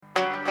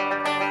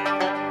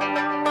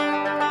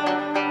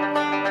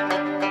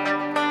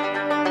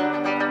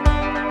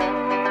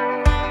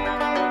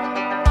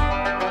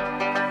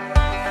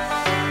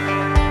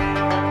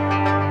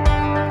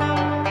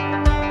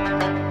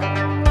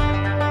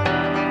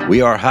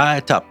We are high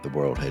atop the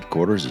world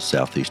headquarters of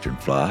Southeastern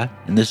Fly,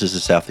 and this is the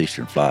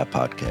Southeastern Fly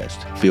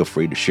podcast. Feel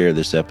free to share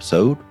this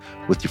episode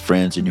with your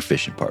friends and your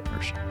fishing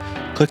partners.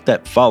 Click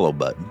that follow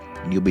button,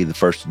 and you'll be the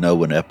first to know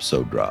when an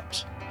episode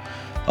drops.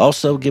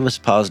 Also, give us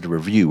a positive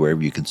review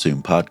wherever you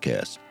consume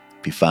podcasts.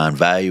 If you find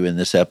value in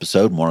this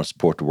episode and want to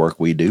support the work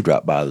we do,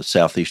 drop by the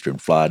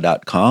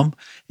southeasternfly.com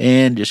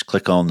and just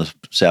click on the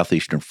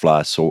Southeastern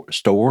Fly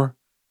store,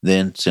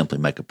 then simply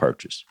make a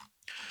purchase.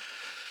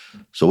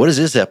 So what is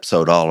this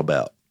episode all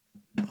about?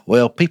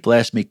 Well, people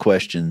ask me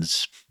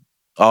questions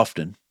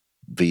often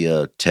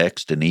via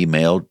text and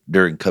email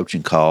during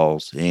coaching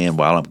calls and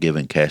while I'm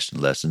giving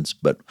casting lessons,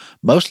 but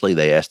mostly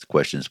they ask the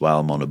questions while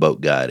I'm on a boat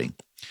guiding.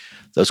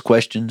 Those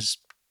questions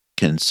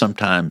can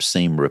sometimes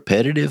seem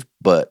repetitive,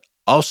 but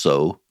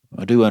also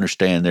I do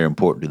understand they're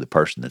important to the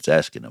person that's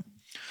asking them.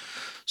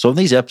 So in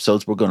these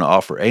episodes, we're going to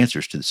offer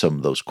answers to some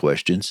of those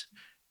questions,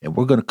 and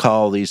we're going to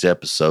call these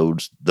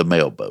episodes the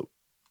Mailboat.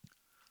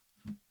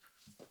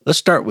 Let's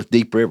start with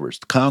deep rivers.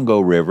 The Congo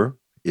River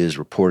is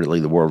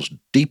reportedly the world's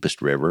deepest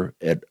river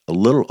at a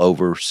little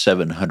over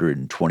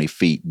 720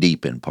 feet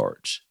deep in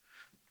parts.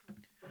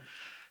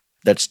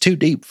 That's too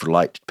deep for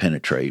light to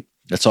penetrate.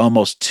 That's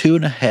almost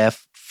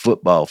 2.5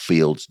 football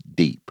fields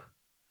deep.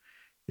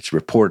 It's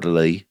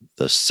reportedly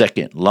the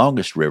second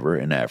longest river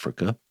in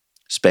Africa,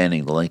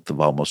 spanning the length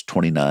of almost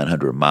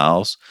 2,900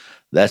 miles.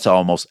 That's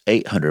almost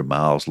 800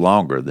 miles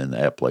longer than the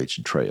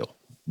Appalachian Trail.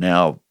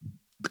 Now,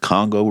 the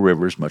Congo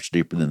River is much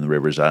deeper than the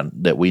rivers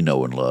that we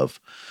know and love.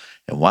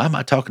 And why am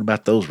I talking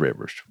about those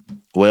rivers?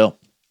 Well,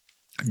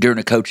 during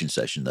a coaching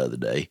session the other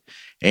day,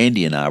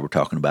 Andy and I were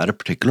talking about a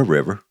particular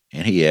river,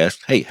 and he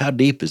asked, hey, how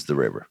deep is the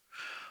river?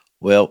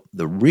 Well,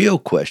 the real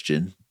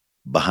question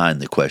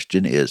behind the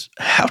question is,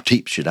 how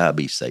deep should I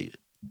be saying?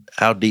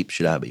 How deep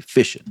should I be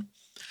fishing?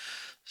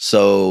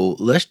 So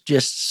let's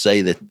just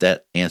say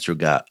that answer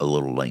got a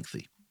little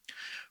lengthy.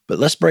 But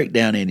let's break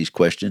down Andy's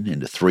question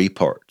into 3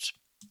 parts.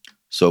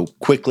 So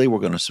quickly, we're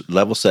going to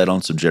level set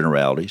on some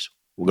generalities.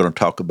 We're going to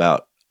talk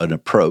about an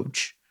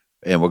approach,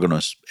 and we're going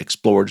to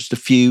explore just a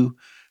few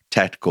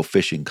tactical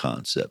fishing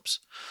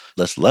concepts.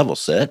 Let's level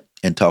set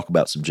and talk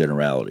about some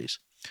generalities.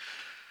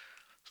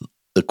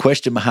 The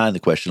question behind the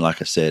question, like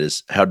I said,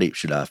 is how deep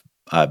should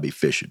I be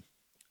fishing?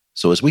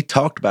 So as we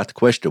talked about the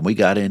question, we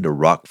got into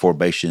rock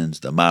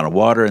formations, the amount of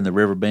water in the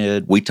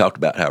riverbed. We talked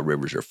about how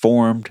rivers are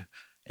formed,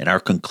 and our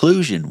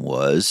conclusion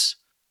was,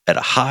 at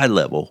a high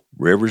level,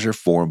 rivers are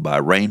formed by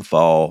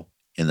rainfall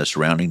in the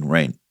surrounding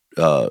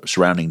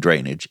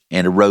drainage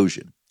and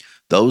erosion.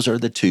 Those are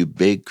the 2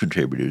 big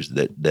contributors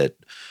that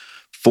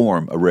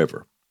form a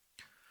river.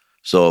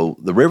 So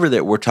the river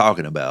that we're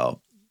talking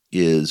about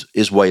is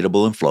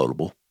wadable and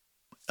floatable.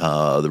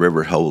 The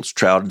river holds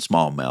trout and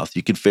smallmouth.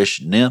 You can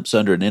fish nymphs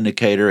under an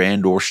indicator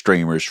and or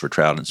streamers for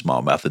trout and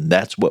smallmouth, and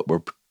that's what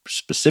we're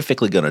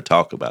specifically going to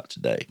talk about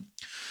today.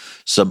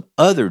 Some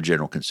other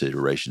general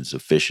considerations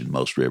of fishing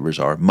most rivers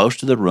are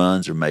most of the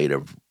runs are made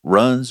of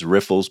runs,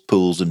 riffles,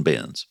 pools, and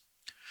bends.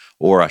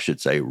 Or I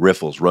should say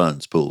riffles,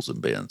 runs, pools,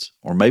 and bends.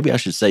 Or maybe I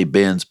should say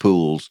bends,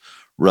 pools,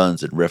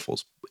 runs, and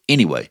riffles.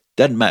 Anyway,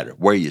 doesn't matter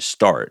where you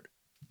start.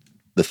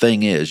 The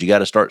thing is, you got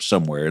to start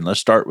somewhere, and let's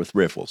start with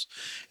riffles.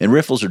 And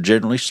riffles are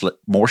generally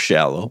more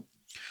shallow.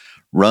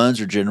 Runs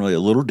are generally a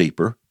little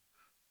deeper.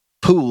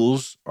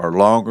 Pools are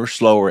longer,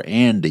 slower,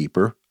 and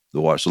deeper.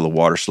 So the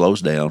water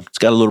slows down. It's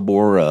got a little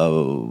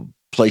more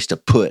place to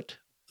put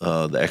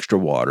the extra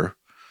water,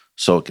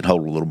 so it can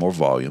hold a little more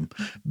volume.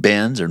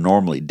 Bends are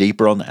normally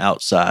deeper on the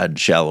outside and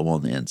shallow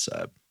on the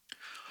inside.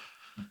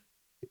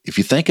 If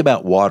you think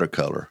about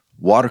watercolor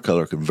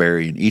can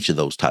vary in each of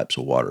those types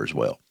of water as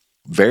well.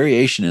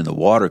 Variation in the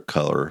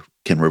watercolor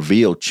can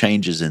reveal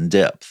changes in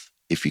depth.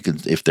 If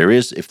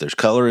there's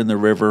color in the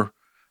river,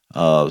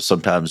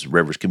 sometimes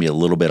rivers can be a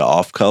little bit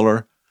off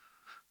color.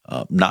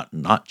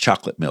 Not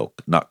chocolate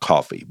milk, not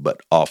coffee,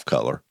 but off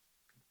color.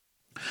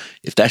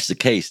 If that's the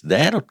case,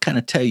 that'll kind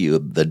of tell you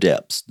the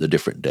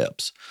different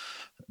depths.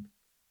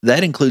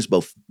 That includes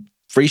both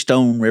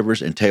freestone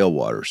rivers and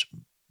tailwaters.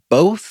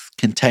 Both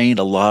contain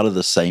a lot of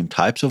the same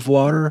types of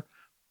water,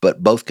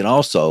 but both can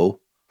also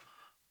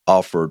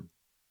offer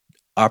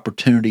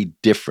opportunity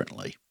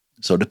differently.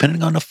 So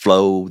depending on the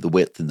flow, the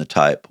width, and the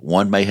type,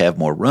 one may have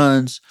more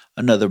runs,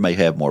 another may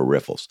have more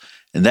riffles.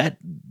 And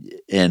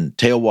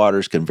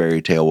tailwaters can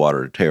vary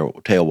tailwater to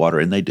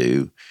tailwater, and they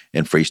do.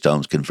 And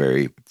freestones can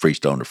vary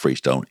freestone to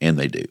freestone, and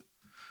they do.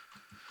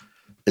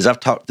 As I've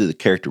talked through the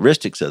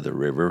characteristics of the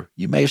river,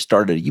 you might have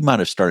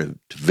started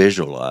to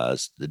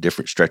visualize the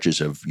different stretches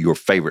of your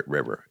favorite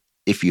river.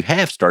 If you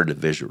have started to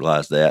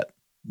visualize that,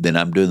 then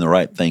I'm doing the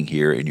right thing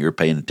here, and you're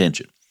paying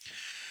attention.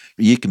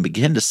 You can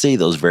begin to see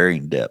those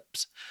varying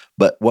depths.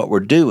 But what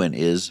we're doing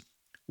is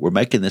we're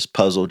making this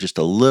puzzle just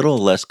a little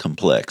less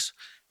complex,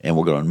 and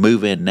we're going to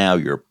move in now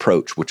your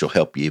approach, which will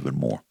help you even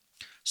more.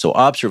 So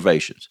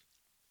observations.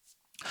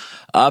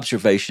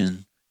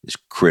 Observation is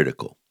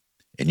critical,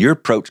 and your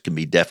approach can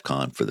be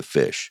DEFCON for the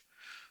fish.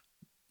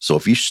 So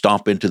if you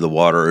stomp into the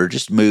water or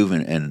just move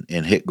and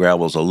hit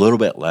gravels a little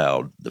bit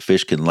loud, the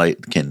fish can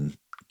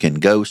can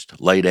ghost,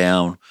 lay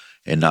down,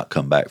 and not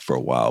come back for a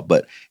while.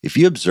 But if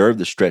you observe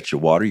the stretch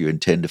of water you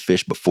intend to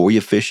fish before you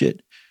fish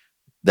it,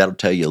 that'll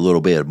tell you a little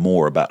bit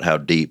more about how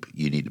deep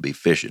you need to be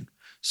fishing.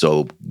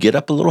 So get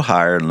up a little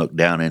higher and look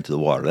down into the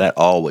water. That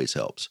always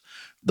helps.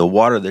 The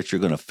water that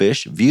you're going to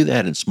fish, view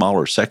that in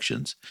smaller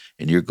sections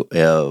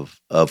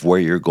of where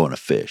you're going to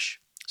fish.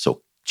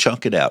 So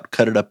chunk it out,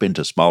 cut it up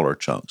into smaller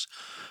chunks,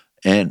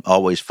 and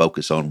always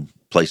focus on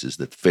places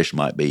that the fish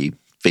might be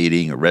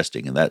feeding or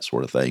resting and that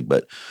sort of thing.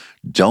 But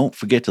don't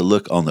forget to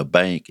look on the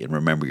bank and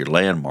remember your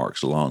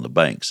landmarks along the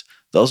banks.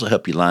 Those will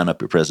help you line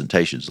up your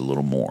presentations a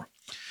little more.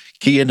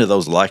 Key into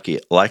those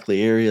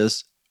likely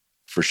areas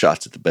for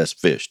shots at the best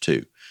fish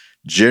too.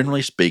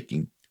 Generally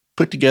speaking,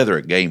 put together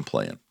a game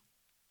plan.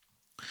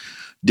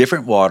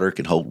 Different water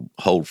can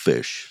hold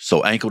fish.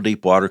 So ankle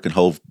deep water can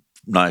hold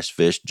nice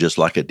fish just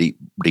like a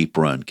deep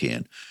run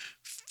can.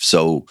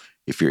 So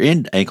if you're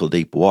in ankle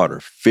deep water,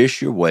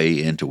 fish your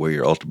way into where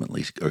you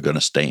ultimately are going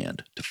to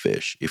stand to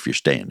fish if you're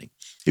standing,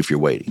 if you're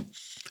waiting.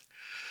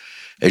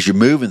 As you're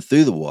moving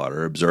through the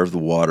water, observe the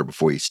water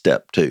before you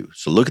step too.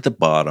 So look at the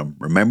bottom.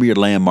 Remember your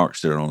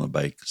landmarks that are on the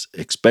banks,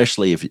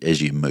 especially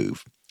as you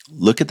move.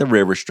 Look at the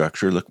river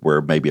structure. Look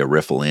where maybe a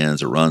riffle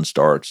ends, a run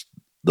starts,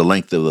 the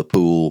length of the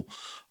pool.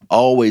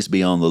 Always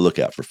be on the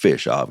lookout for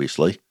fish,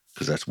 obviously,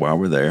 because that's why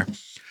we're there.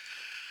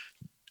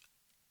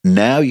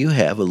 Now you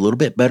have a little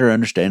bit better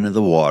understanding of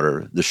the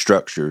water, the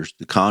structures,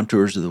 the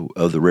contours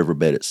of the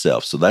riverbed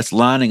itself. So that's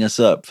lining us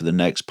up for the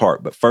next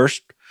part. But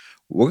first,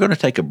 we're going to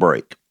take a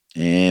break.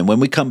 And when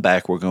we come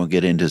back, we're going to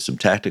get into some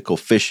tactical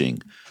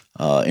fishing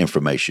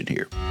information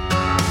here.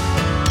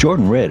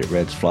 Jordan Redd at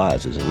Redd's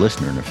Flies is a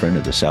listener and a friend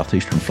of the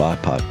Southeastern Fly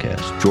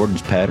Podcast.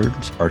 Jordan's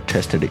patterns are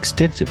tested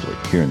extensively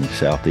here in the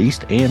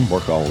Southeast and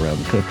work all around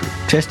the country.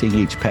 Testing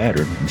each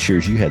pattern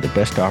ensures you have the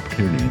best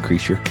opportunity to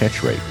increase your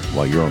catch rate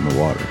while you're on the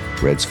water.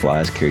 Redd's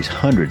Flies carries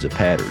hundreds of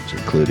patterns,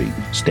 including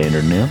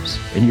standard nymphs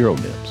and Euro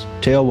nymphs,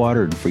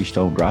 tailwater and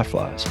freestone dry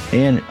flies,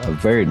 and a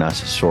very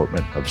nice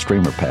assortment of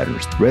streamer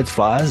patterns. Redd's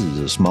Flies is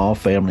a small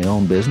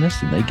family-owned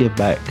business, and they give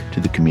back to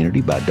the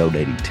community by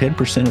donating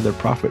 10% of their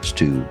profits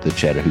to the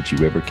Chattahoochee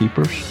River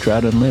Keepers,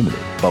 Trout Unlimited,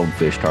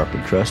 Bonefish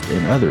Tarpon Trust,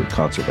 and other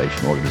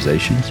conservation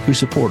organizations who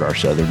support our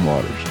southern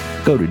waters.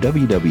 Go to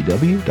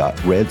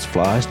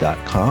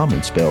www.redsflies.com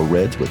and spell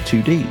Reds with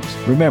 2 Ds.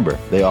 Remember,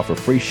 they offer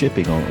free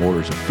shipping on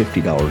orders of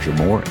 $50 or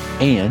more,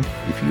 and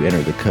if you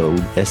enter the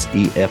code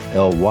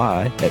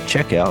SEFLY at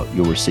checkout,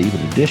 you'll receive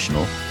an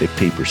additional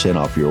 15%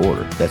 off your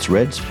order. That's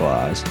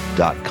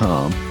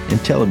redsflies.com,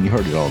 and tell them you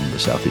heard it on the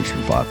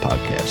Southeastern Fly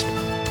Podcast.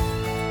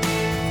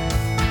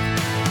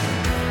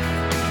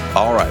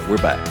 All right, we're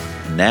back.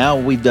 Now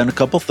we've done a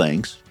couple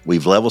things.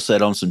 We've level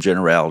set on some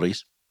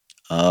generalities.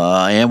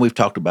 And we've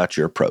talked about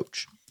your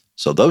approach.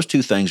 So those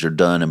two things are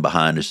done and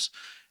behind us.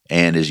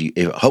 And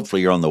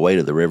hopefully you're on the way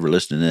to the river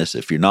listening to this.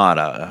 If you're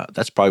not,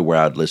 that's probably where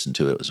I'd listen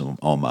to it, was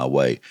on my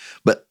way.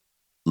 But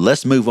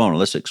let's move on.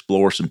 Let's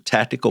explore some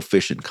tactical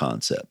fishing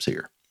concepts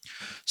here.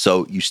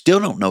 So you still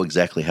don't know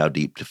exactly how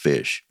deep to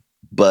fish,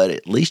 but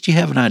at least you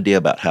have an idea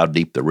about how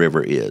deep the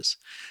river is.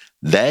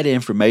 That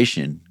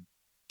information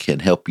can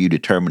help you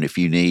determine if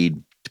you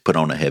need to put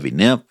on a heavy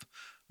nymph,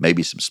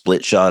 maybe some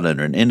split shot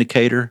under an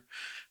indicator.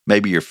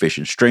 Maybe you're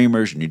fishing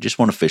streamers and you just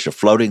want to fish a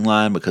floating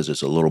line because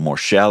it's a little more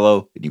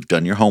shallow and you've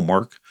done your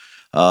homework.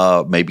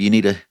 Maybe you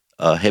need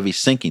a heavy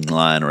sinking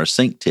line or a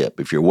sink tip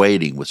if you're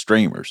wading with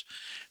streamers.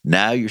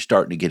 Now you're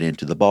starting to get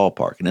into the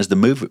ballpark. And as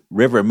the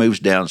river moves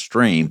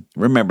downstream,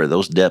 remember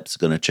those depths are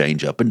going to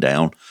change up and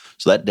down,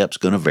 so that depth's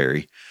going to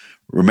vary.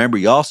 Remember,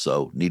 you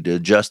also need to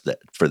adjust that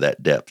for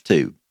that depth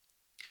too.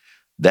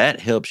 That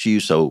helps you.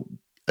 So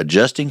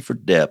adjusting for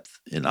depth,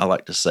 and I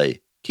like to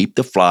say, keep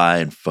the fly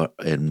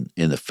in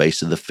the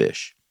face of the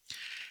fish,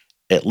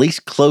 at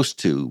least close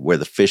to where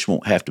the fish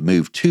won't have to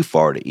move too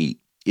far to eat.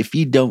 If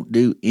you don't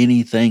do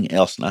anything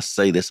else, and I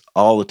say this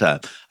all the time,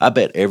 I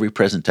bet every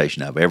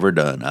presentation I've ever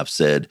done, I've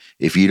said,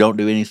 if you don't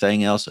do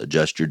anything else,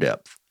 adjust your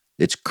depth.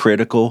 It's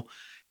critical.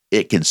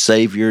 It can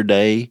save your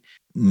day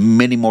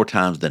many more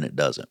times than it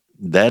doesn't.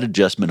 That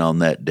adjustment on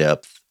that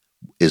depth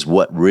is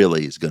what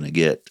really is going to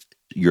get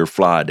your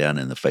fly down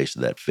in the face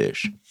of that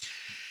fish.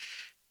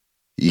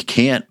 You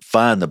can't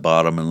find the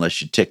bottom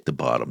unless you tick the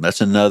bottom.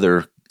 That's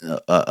another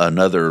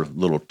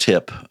little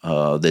tip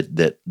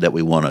that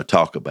we want to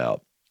talk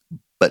about.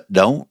 But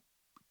don't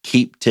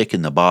keep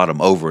ticking the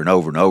bottom over and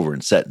over and over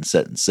and set.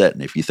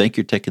 And if you think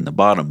you're ticking the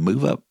bottom,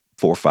 move up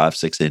 4, 5,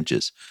 6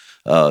 inches.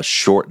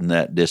 Shorten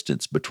that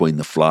distance between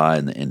the fly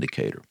and the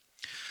indicator.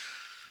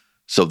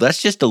 So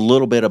that's just a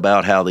little bit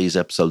about how these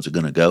episodes are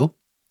going to go.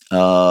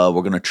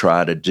 We're going to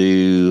try to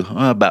do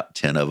about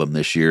 10 of them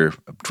this year,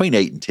 between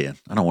 8 and 10.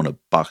 I don't want to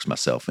box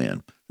myself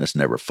in. That's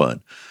never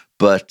fun.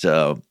 But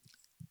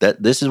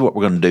this is what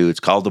we're going to do. It's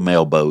called the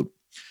mail boat.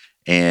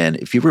 And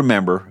if you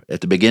remember,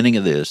 at the beginning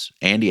of this,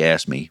 Andy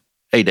asked me,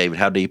 "Hey, David,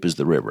 how deep is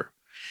the river?"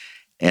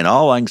 And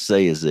all I can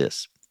say is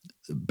this: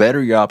 the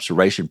better your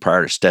observation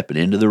prior to stepping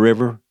into the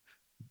river,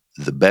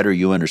 the better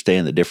you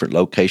understand the different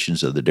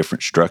locations of the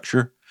different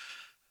structure,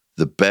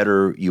 the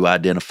better you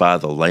identify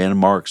the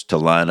landmarks to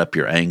line up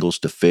your angles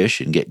to fish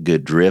and get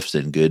good drifts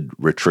and good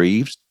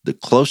retrieves, the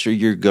closer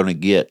you're going to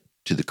get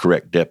to the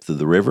correct depth of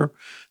the river,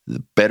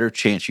 the better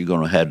chance you're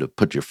going to have to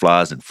put your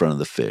flies in front of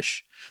the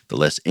fish. The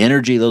less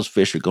energy those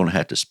fish are going to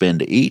have to spend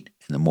to eat,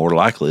 and the more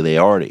likely they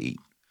are to eat.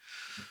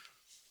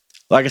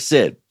 Like I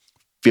said,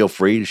 feel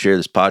free to share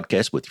this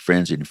podcast with your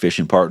friends and your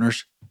fishing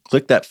partners.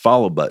 Click that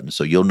follow button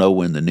so you'll know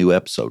when the new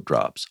episode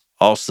drops.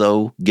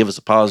 Also, give us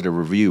a positive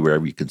review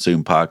wherever you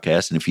consume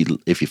podcasts. And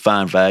if you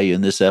find value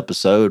in this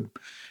episode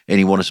and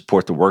you want to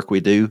support the work we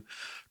do,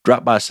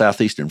 drop by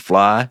Southeastern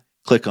Fly,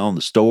 click on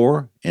the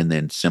store, and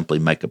then simply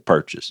make a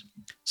purchase.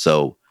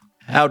 So,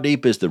 how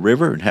deep is the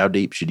river and how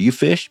deep should you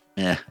fish?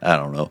 I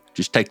don't know.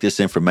 Just take this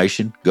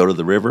information, go to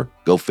the river,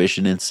 go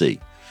fishing and see.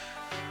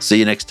 See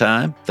you next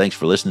time. Thanks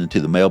for listening to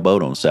The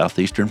Mailboat on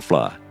Southeastern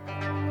Fly.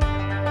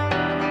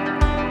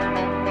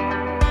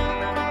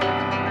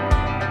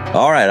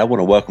 All right, I want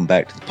to welcome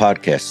back to the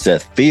podcast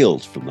Seth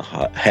Fields from the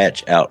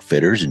Hatch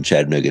Outfitters in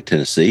Chattanooga,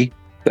 Tennessee.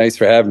 Thanks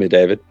for having me,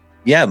 David.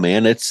 Yeah,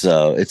 man, it's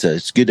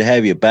good to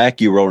have you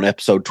back. You were on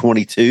episode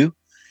 22,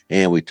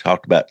 and we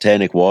talked about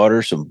tannic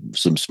water, some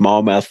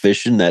smallmouth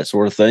fishing, that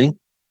sort of thing.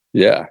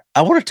 Yeah.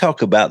 I want to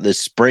talk about this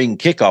spring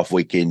kickoff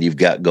weekend you've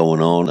got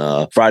going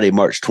on Friday,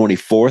 March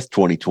 24th,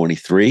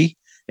 2023,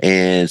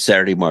 and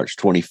Saturday, March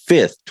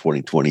 25th,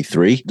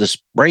 2023. The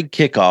spring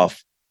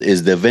kickoff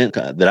is the event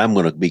that I'm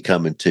going to be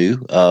coming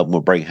to. I'm going to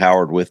bring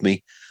Howard with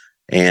me.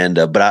 And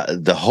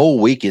the whole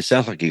week, it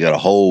sounds like you got a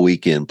whole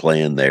weekend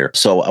planned there.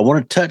 So I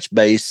want to touch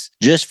base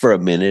just for a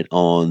minute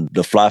on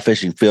the fly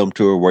fishing film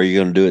tour, where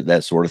you're going to do it,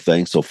 that sort of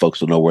thing, so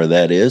folks will know where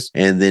that is,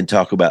 and then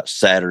talk about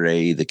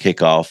Saturday, the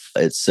kickoff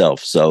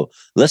itself. So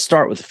let's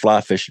start with the fly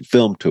fishing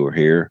film tour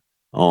here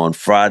on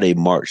Friday,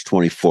 March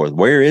 24th.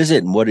 Where is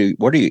it, and what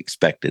are you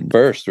expecting?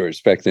 First, we're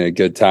expecting a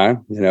good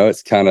time.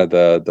 It's kind of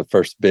the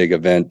first big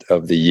event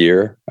of the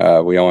year.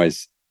 We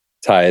always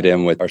tie it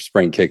in with our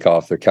spring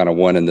kickoff. They're kind of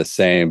one and the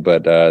same,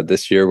 but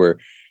this year we're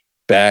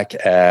back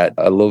at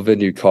a little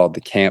venue called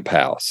the Camp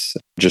House,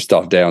 just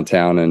off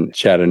downtown in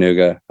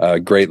Chattanooga.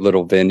 Great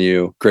little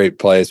venue, great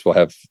place. We'll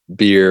have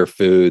beer,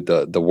 food,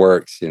 the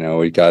works.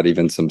 We've got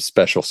even some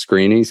special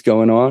screenings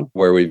going on,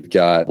 where we've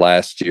got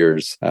last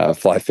year's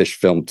Fly Fish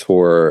Film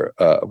Tour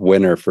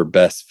winner for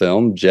Best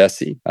Film,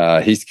 Jesse.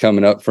 He's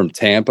coming up from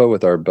Tampa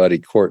with our buddy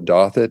Court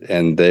Dothett,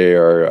 and they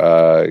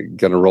are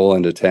going to roll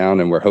into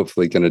town, and we're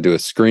hopefully going to do a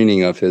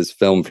screening of his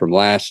film from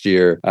last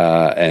year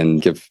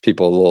and give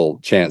people a little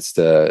chance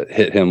to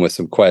hit him with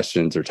some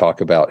questions or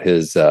talk about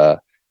his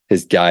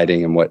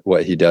guiding and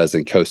what he does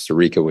in Costa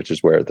Rica, which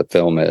is where the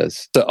film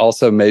is. So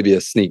also maybe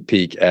a sneak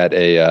peek at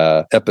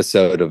a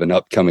episode of an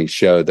upcoming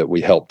show that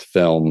we helped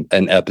film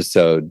an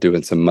episode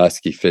doing some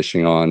muskie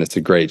fishing on. It's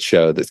a great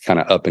show that's kind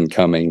of up and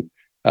coming.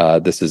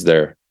 This is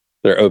their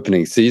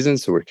opening season,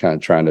 so we're kind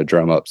of trying to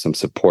drum up some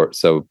support.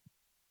 So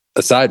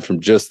aside from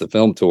just the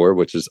film tour,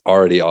 which is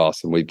already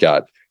awesome, we've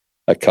got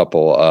a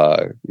couple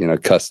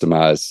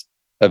customized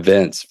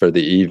events for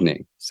the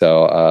evening.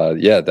 So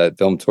that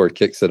film tour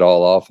kicks it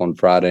all off on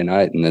Friday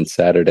night, and then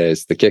Saturday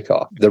is the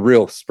kickoff, the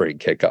real spring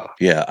kickoff.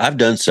 Yeah, I've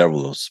done several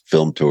of those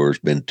film tours,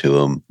 been to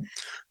them,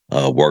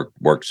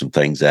 worked some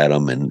things at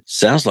them, and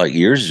sounds like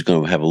yours is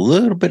going to have a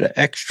little bit of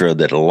extra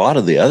that a lot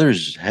of the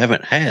others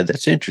haven't had.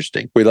 That's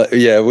interesting. We go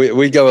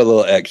a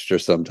little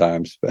extra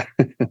sometimes.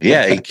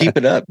 Yeah, keep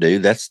it up,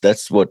 dude.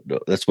 That's what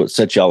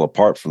sets y'all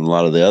apart from a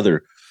lot of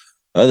the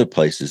other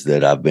places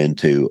that I've been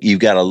to. You've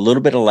got a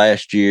little bit of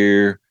last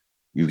year.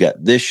 You've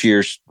got this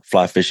year's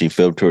fly fishing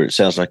film tour. It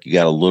sounds like you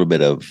got a little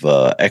bit of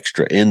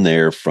extra in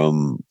there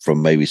from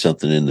maybe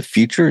something in the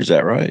future. Is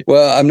that right?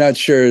 Well, I'm not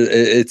sure.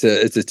 It's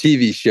a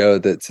TV show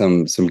that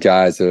some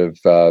guys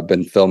have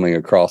been filming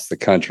across the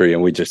country,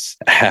 and we just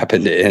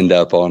happened to end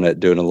up on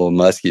it doing a little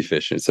muskie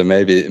fishing. So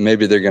maybe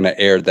they're going to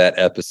air that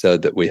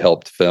episode that we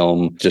helped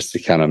film just to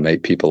kind of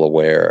make people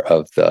aware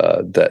of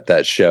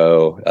that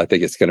show. I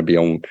think it's going to be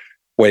on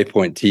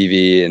Waypoint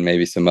TV and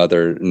maybe some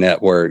other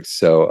networks.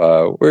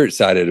 So we're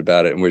excited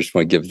about it, and we just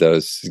want to give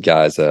those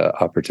guys an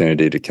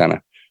opportunity to kind of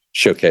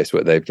showcase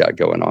what they've got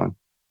going on.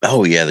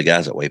 Oh yeah, the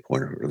guys at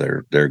Waypoint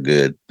they're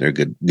good. They're a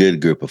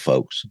good group of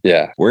folks.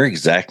 Yeah. Where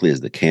exactly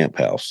is the Camp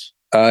House?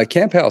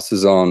 Camp House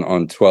is on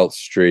 12th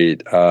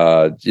Street.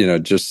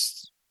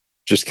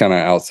 Just kind of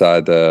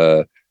outside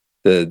the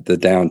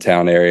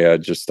downtown area,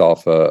 just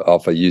off a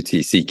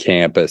UTC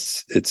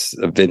campus. It's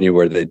a venue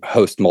where they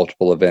host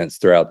multiple events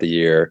throughout the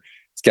year.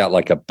 It's got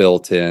like a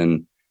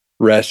built-in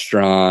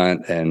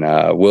restaurant, and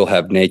we'll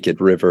have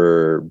Naked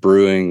River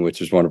Brewing,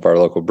 which is one of our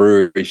local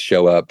breweries,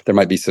 show up. There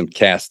might be some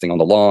casting on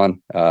the lawn.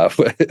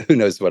 Who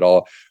knows what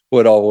all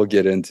we'll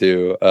get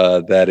into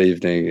that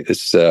evening.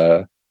 It's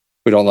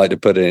we don't like to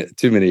put in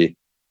too many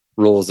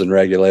rules and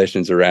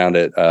regulations around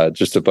it.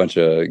 Just a bunch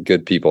of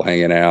good people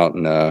hanging out,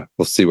 and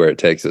we'll see where it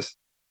takes us.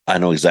 I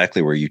know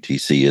exactly where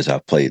UTC is.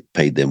 I've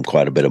paid them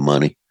quite a bit of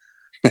money.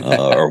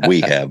 Or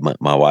we have,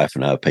 my wife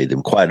and I have paid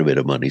them quite a bit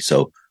of money.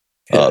 So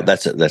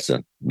That's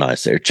a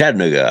nice area.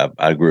 Chattanooga,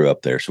 I grew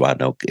up there, so I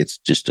know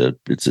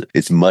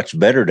it's much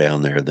better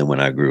down there than when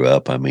I grew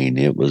up. I mean,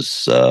 it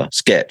was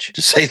sketch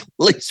to say the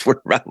least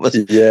where I was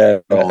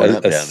growing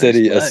up a down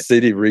city, there. a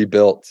city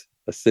rebuilt.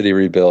 A city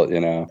rebuilt,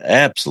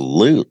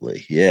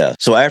 Absolutely, yeah.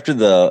 So after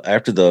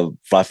the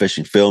fly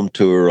fishing film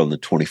tour on the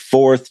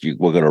 24th,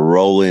 we're going to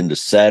roll into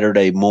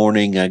Saturday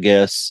morning, I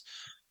guess,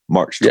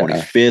 March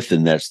 25th,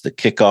 and that's the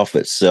kickoff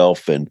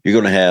itself. And you're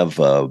going to have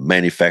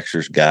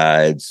manufacturers,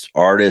 guides,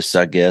 artists,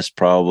 I guess,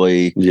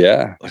 probably.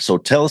 Yeah. So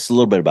tell us a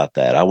little bit about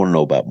that. I want to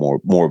know about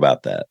more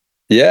about that.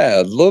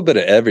 Yeah, a little bit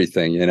of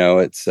everything.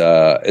 It's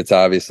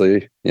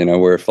obviously,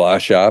 we're a fly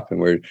shop and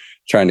we're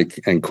trying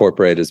to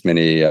incorporate as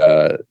many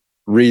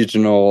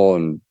regional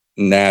and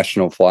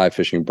national fly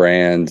fishing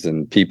brands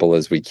and people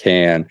as we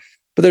can.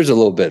 But there's a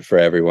little bit for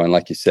everyone.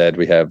 Like you said,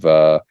 we have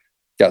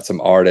got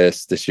some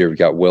artists. This year we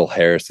got Will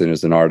Harrison,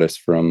 who's an artist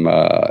from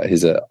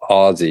he's an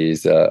Aussie,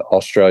 he's an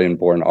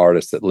Australian-born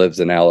artist that lives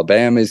in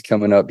Alabama. He's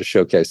coming up to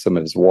showcase some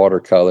of his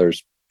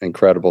watercolors.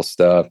 Incredible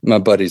stuff. My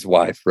buddy's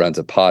wife runs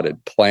a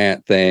potted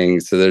plant thing.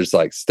 So there's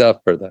like stuff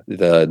for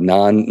the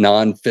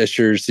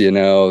non-fishers,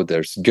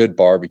 there's good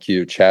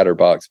barbecue.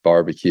 Chatterbox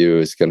Barbecue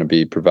is going to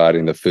be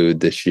providing the food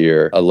this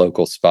year, a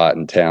local spot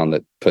in town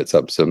that puts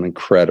up some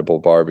incredible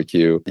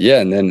barbecue. Yeah.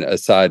 And then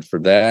aside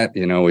from that,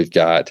 we've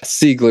got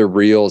Siegler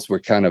Reels. We're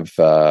kind of,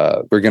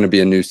 we're going to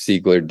be a new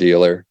Siegler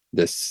dealer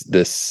this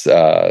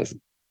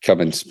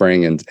coming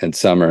spring and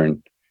summer.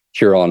 And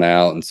here on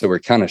out. And so we're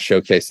kind of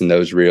showcasing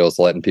those reels,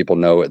 letting people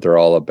know what they're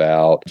all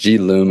about. G.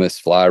 Loomis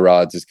Fly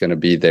Rods is going to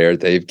be there.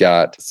 They've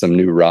got some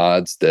new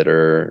rods that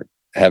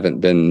haven't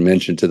been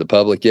mentioned to the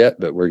public yet,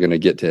 but we're going to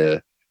get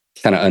to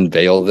kind of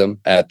unveil them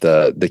at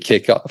the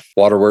kickoff.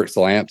 Waterworks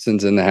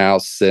Lampson's in the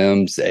house,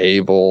 Sims,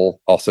 Able,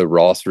 also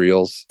Ross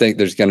Reels. I think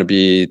there's going to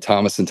be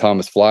Thomas and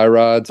Thomas Fly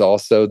Rods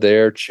also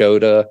there.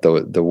 Chota,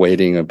 the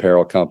wading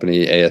apparel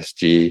company,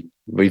 ASG.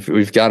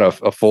 We've got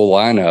a full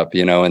lineup,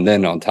 and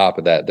then on top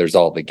of that, there's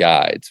all the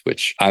guides,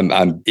 which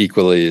I'm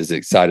equally as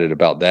excited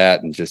about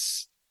that, and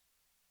just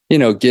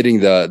getting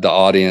the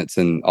audience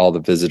and all the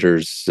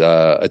visitors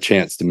a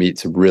chance to meet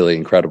some really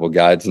incredible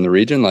guides in the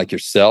region, like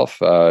yourself.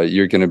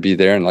 You're going to be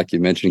there, and like you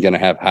mentioned, going to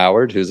have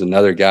Howard, who's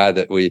another guy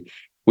that we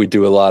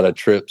do a lot of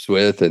trips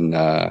with, and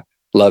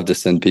love to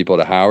send people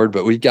to Howard.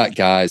 But we've got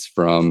guys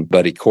from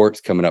Buddy Corks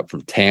coming up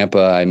from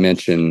Tampa. I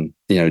mentioned,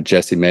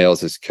 Jesse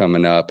Males is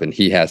coming up and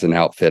he has an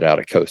outfit out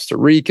of Costa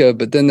Rica.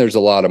 But then there's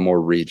a lot of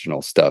more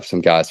regional stuff.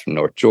 Some guys from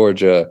North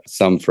Georgia,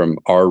 some from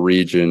our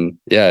region.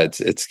 Yeah,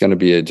 it's going to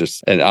be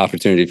just an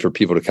opportunity for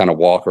people to kind of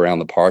walk around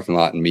the parking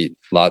lot and meet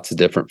lots of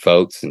different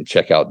folks and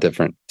check out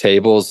different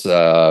tables.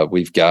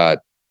 We've got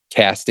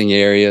casting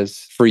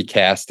areas, free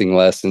casting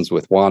lessons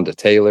with Wanda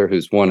Taylor,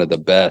 who's one of the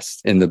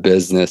best in the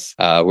business.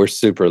 We're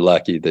super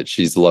lucky that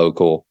she's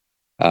local,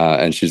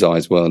 and she's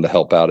always willing to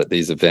help out at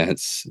these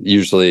events.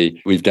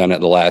 Usually we've done it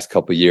the last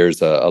couple of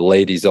years, a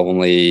ladies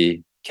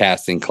only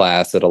casting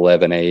class at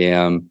 11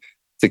 a.m.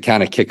 to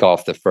kind of kick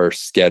off the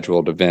first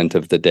scheduled event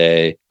of the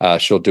day.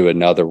 She'll do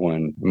another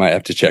one. Might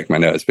have to check my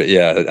notes, but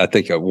yeah, I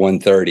think at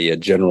 1:30, a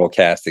general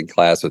casting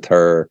class with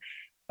her.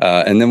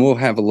 And then we'll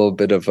have a little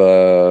bit of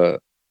a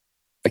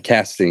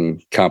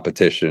casting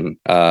competition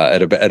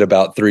at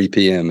about 3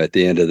 p.m. at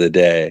the end of the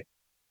day.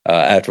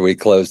 After we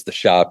close the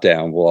shop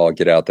down, we'll all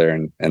get out there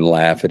and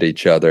laugh at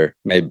each other.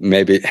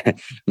 Maybe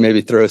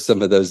throw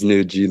some of those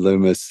new G.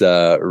 Loomis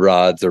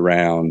rods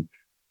around.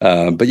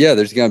 But yeah,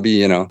 there's going to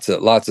be,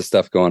 lots of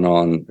stuff going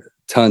on,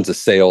 tons of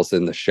sales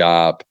in the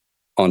shop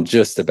on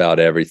just about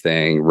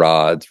everything: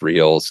 rods,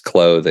 reels,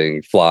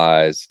 clothing,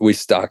 flies. We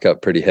stock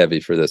up pretty heavy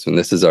for this one.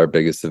 This is our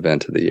biggest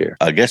event of the year.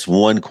 I guess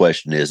one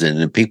question is,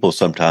 and people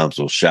sometimes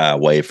will shy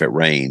away if it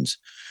rains.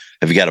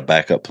 Have you got a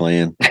backup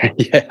plan?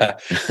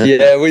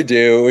 Yeah, we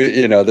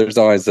do. There's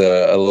always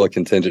a little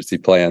contingency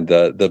plan.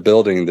 The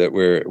building that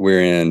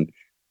we're in,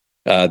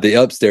 the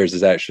upstairs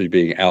is actually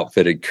being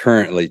outfitted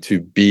currently to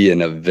be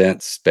an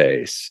event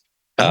space,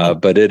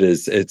 but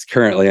it's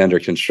currently under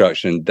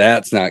construction.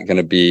 That's not going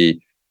to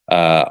be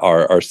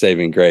our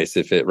saving grace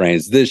if it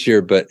rains this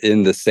year. But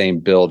in the same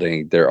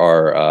building, there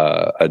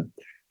are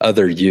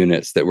other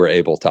units that we're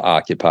able to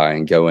occupy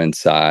and go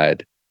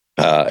inside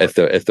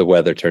if the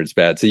weather turns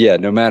bad. So yeah,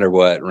 no matter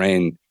what,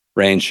 rain,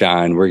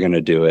 shine, we're going to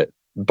do it.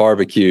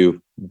 Barbecue,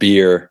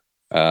 beer,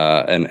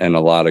 and a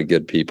lot of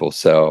good people.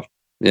 So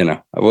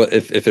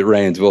if it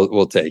rains,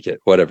 we'll take it,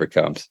 whatever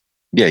comes.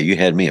 Yeah, you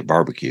had me at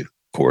barbecue,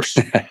 of course,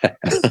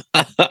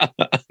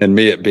 and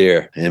me at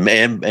beer,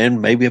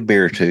 and maybe a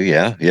beer too.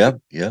 Yeah.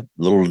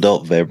 Little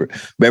adult beverage.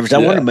 I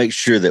want to make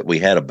sure that we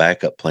had a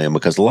backup plan,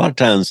 because a lot of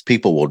times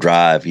people will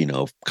drive,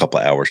 a couple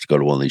of hours to go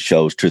to one of these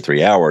shows, 2 or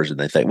 3 hours, and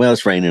they think, well,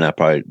 it's raining.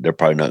 They're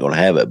probably not going to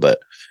have it, but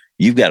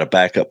you've got a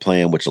backup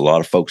plan, which a lot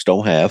of folks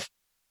don't have.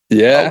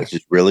 Yeah, which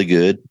is really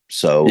good.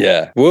 So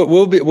yeah,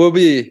 we'll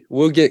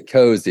get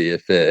cozy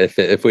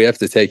if we have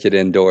to take it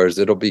indoors.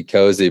 It'll be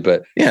cozy,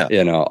 but yeah,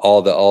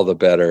 all the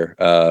better.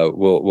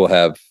 We'll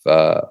have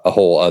a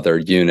whole other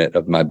unit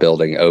of my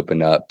building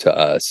open up to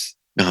us.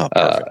 Oh,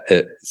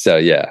 perfect. So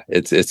yeah,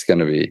 it's going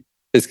to be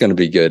it's going to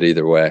be good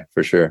either way,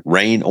 for sure.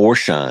 Rain or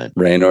shine.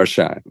 Rain or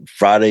shine.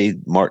 Friday,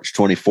 March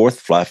 24th,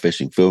 fly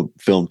fishing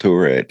film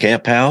tour at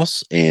Camp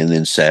House. And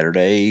then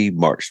Saturday,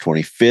 March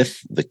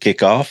 25th, the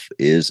kickoff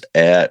is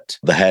at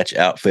the Hatch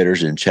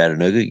Outfitters in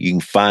Chattanooga. You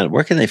can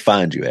where can they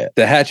find you at?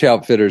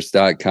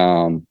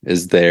 TheHatchOutfitters.com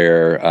is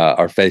there.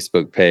 Our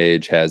Facebook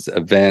page has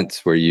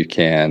events where you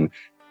can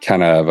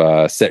kind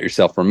of set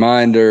yourself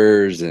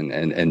reminders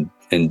and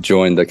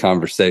join the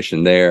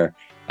conversation there,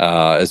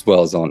 as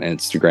well as on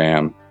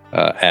Instagram.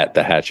 At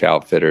the Hatch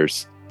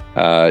Outfitters.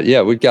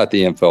 We've got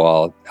the info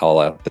all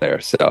out there.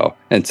 So,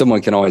 and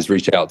someone can always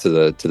reach out to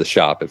the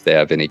shop if they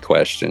have any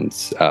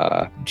questions.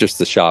 Just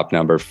the shop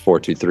number,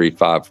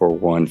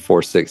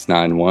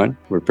 423-541-4691.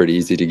 We're pretty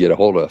easy to get a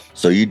hold of.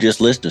 So you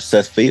just listened to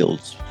Seth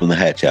Fields from the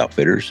Hatch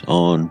Outfitters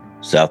on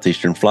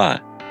Southeastern Fly.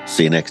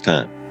 See you next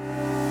time.